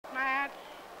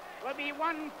will be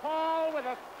one fall with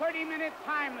a 30-minute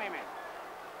time limit.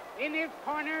 In his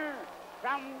corner,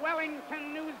 from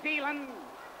Wellington, New Zealand,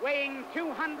 weighing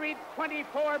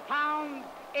 224 pounds,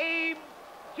 Abe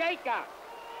Jacobs.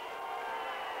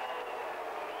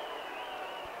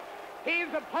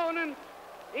 His opponent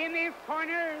in his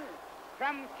corner,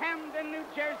 from Camden, New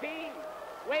Jersey,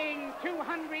 weighing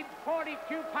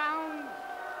 242 pounds,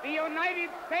 the United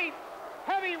States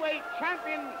heavyweight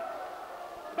champion,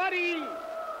 Buddy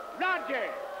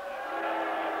Rogers.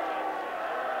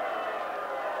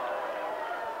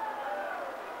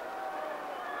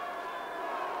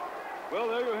 Well,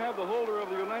 there you have the holder of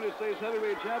the United States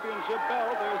Heavyweight Championship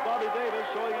belt. There's Bobby Davis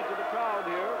showing it to the crowd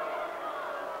here.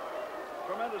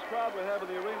 Tremendous crowd we have in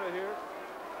the arena here.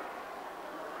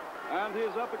 And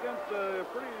he's up against a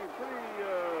pretty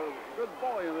good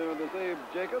boy in there, this Abe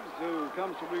Jacobs, who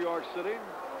comes from New York City.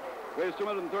 Weighs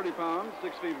 230 pounds,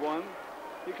 6 feet 1.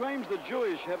 He claims the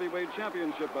Jewish Heavyweight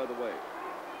Championship, by the way.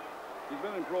 He's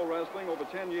been in pro wrestling over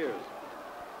 10 years.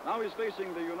 Now he's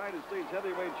facing the United States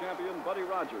Heavyweight Champion, Buddy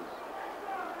Rogers.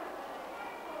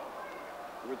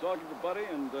 We're talking to Buddy,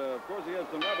 and of course he has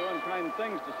some rather unkind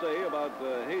things to say about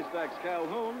Haystacks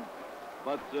Calhoun.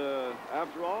 But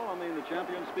after all, I mean, the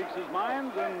champion speaks his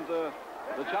mind, and the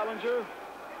challenger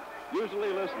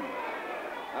usually listens.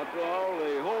 After all,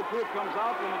 the whole troop comes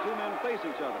out when the two men face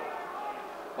each other.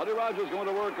 Buddy Rogers going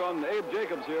to work on Abe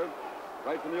Jacobs here,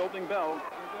 right from the opening bell.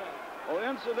 Oh,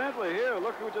 incidentally, here,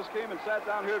 look who just came and sat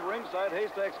down here at ringside,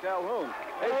 Haystacks Calhoun.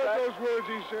 Haystacks. Those words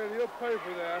he said, he'll pay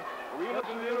for that. That's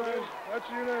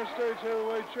the United States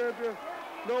Heavyweight Champion.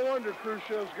 No wonder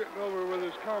Khrushchev's getting over with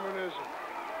his communism.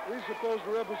 He's supposed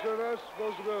to represent us,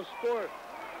 supposed to be a sport.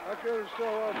 I can't understand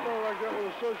why a fellow like that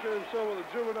would associate himself with a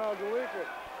juvenile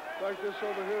delinquent like this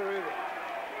over here either.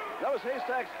 That was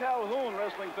Haystacks Calhoun,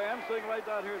 wrestling fan, sitting right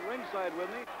down here at ringside with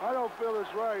me. I don't feel it's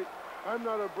right. I'm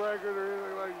not a braggart or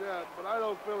anything like that, but I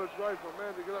don't feel it's right for a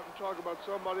man to get up and talk about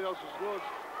somebody else's looks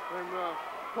and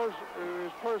his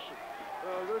person.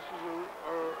 This is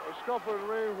a scuffle in the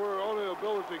ring where only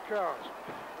ability counts.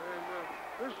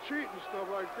 And this cheating stuff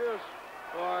like this,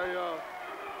 why,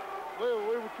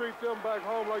 we would treat them back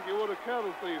home like you would a cattle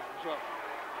thief or something.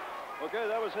 Okay,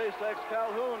 that was Haystacks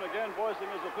Calhoun again voicing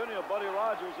his opinion of Buddy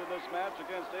Rogers in this match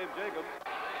against Abe Jacobs.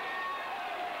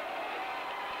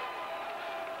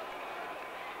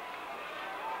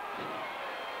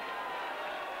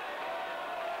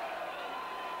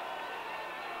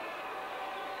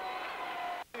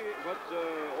 But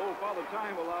old Father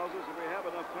Time allows us, if we have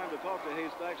enough time to talk to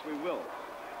Haystacks, we will.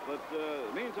 But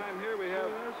meantime, here we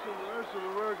have... There's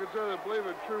some Americans that believe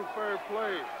in true fair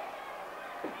play.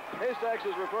 Haystacks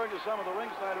is referring to some of the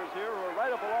ringsiders here who are right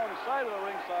up alongside of the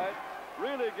ringside,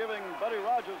 really giving Buddy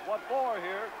Rogers what for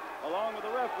here, along with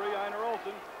the referee, Einar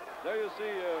Olsen. There you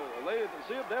see,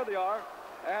 there they are.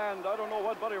 And I don't know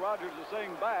what Buddy Rogers is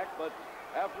saying back, but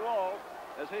after all,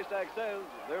 as Haystacks says,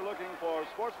 they're looking for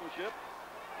sportsmanship,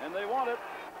 and they want it.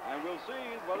 And we'll see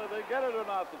whether they get it or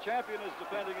not. The champion is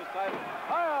defending his title.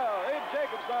 Abe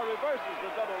Jacobs now reverses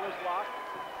the double wrist lock.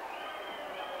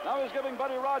 Now he's giving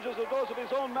Buddy Rogers a dose of his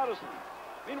own medicine.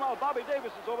 Meanwhile, Bobby Davis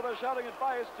is over there shouting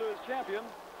advice to his champion.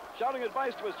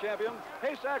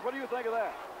 Haystack, what do you think of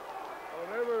that? Well,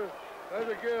 never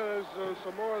again, there's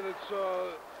some more that's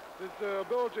the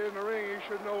ability in the ring. He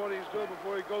should know what he's doing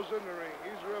before he goes in the ring.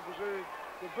 He's representing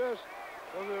the best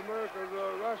of the American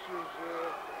wrestlers.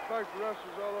 In fact, the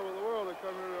wrestlers all over the world that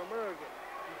come here to America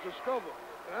to discover.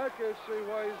 And I can't see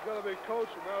why he's got to be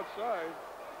coached from outside.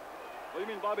 What do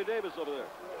you mean Bobby Davis over there?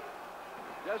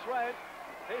 That's right.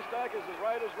 Haystack is as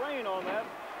right as rain on that.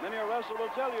 Many a wrestler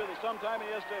will tell you that sometime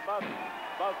he has to about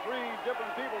 3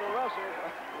 different people to wrestle.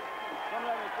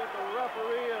 Sometimes it's just the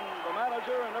referee and the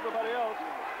manager and everybody else.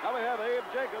 Now we have Abe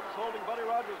Jacobs holding Buddy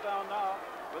Rogers down now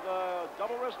with a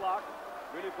double wrist lock,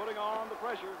 really putting on the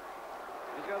pressure.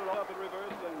 He's got it up in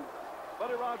reverse, and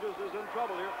Buddy Rogers is in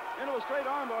trouble here. Into a straight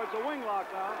armbar. It's a wing lock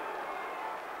now.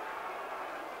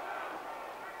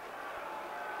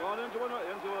 Going into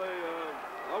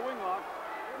a wing lock.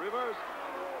 Reverse.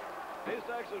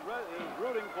 Haystacks is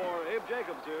rooting for Abe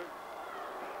Jacobs here.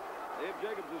 Abe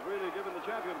Jacobs is really giving the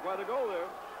champion quite a go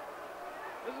there.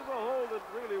 This is a hold that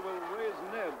really will raise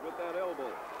Ned with that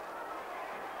elbow.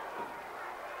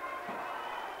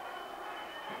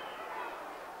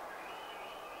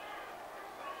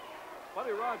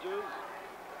 Buddy Rogers,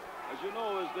 as you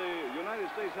know, is the United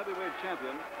States Heavyweight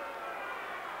Champion.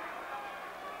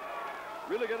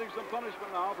 Really getting some punishment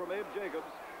now from Abe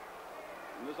Jacobs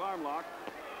in this arm lock,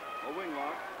 a wing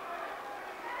lock.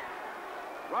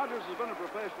 Rogers has been a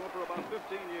professional for about 15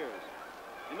 years.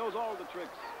 He knows all the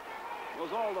tricks,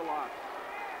 knows all the locks.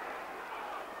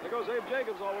 There goes Abe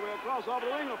Jacobs all the way across over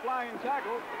the ring, a flying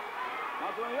tackle. Now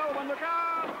to the other one, look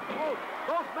out! Oh,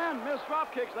 both men missed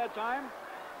drop kicks that time.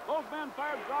 Both men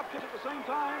fired drop kicks at the same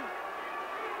time.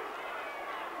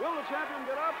 Will the champion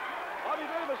get up? Bobby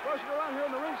Davis rushing around here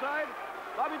in the ringside.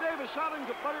 Bobby Davis shouting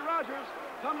to Buddy Rogers,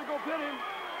 come to go pin him.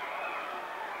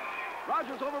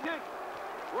 Rogers over kick,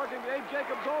 working Abe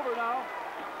Jacobs over now.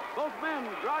 Both men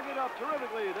jogging up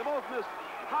terrifically. They both missed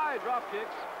high drop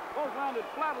kicks. Both landed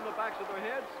flat on the backs of their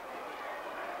heads.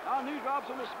 Now knee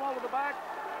drops in the small of the back.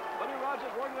 Buddy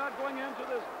Rogers working out going into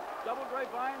this double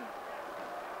grapevine.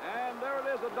 And there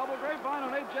it is, a double grapevine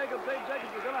on Abe Jacobs. Abe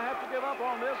Jacobs is going to have to give up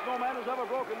on this. No man has ever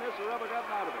broken this or ever gotten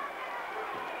out of it.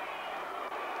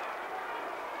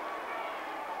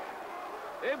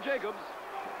 Abe Jacobs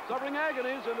suffering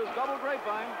agonies in this double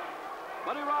grapevine.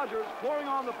 Buddy Rogers pouring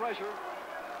on the pressure.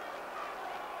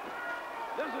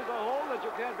 This is a hole that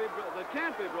can't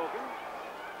be broken.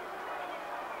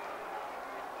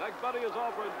 In fact, Buddy has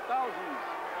offered thousands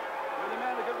for the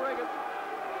man who could break it.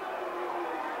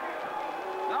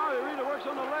 Now Arena works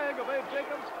on the leg of Abe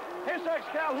Jacobs. Haystacks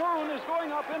Calhoun is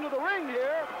going up into the ring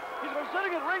here. He's been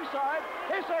sitting at ringside.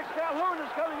 Haystacks Calhoun is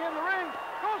coming in the ring.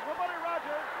 Goes for Buddy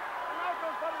Rogers. And out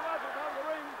goes Buddy Rogers out of the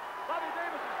ring. Bobby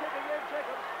Davis is kicking Abe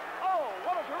Jacobs. Oh,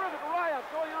 what a terrific riot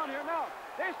going on here now.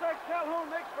 Haystacks Calhoun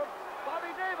makes for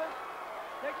Bobby Davis.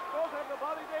 Goes after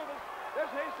Bobby Davis.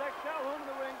 There's Haystacks Calhoun in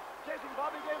the ring, chasing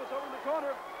Bobby Davis over in the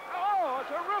corner. Oh, a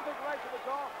terrific right to the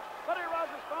jaw. Buddy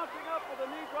Rogers bouncing up with a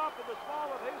knee drop to the small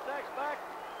of Haystacks' back.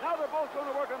 Now they're both going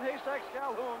to work on Haystacks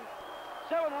Calhoun.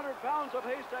 700 pounds of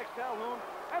Haystacks Calhoun.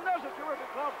 And there's a terrific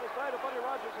clout to the side of Buddy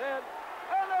Rogers' head.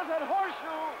 And there's that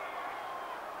horseshoe.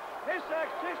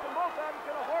 Haystacks chased them both out and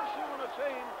get a horseshoe and a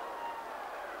chain.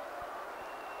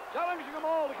 Challenging them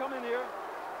all to come in here.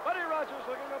 Buddy Rogers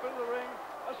looking up into the ring.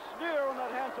 A sneer on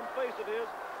that handsome face of his.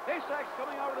 Haystacks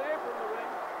coming out of the apron in the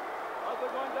ring. As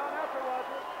they're going down after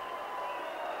Rogers.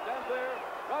 Stands there.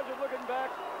 Rogers looking back,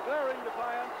 glaring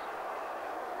defiance.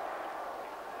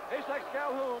 Haystacks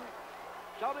Calhoun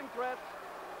shouting threats.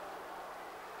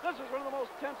 This is one of the most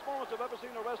tense moments I've ever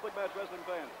seen in a wrestling match, wrestling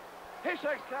fans.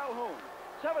 Haystacks Calhoun,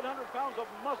 700 pounds of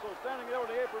muscle standing there on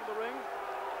the apron of the ring,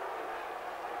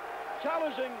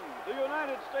 challenging the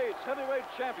United States heavyweight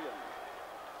champion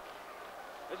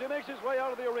as he makes his way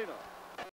out of the arena.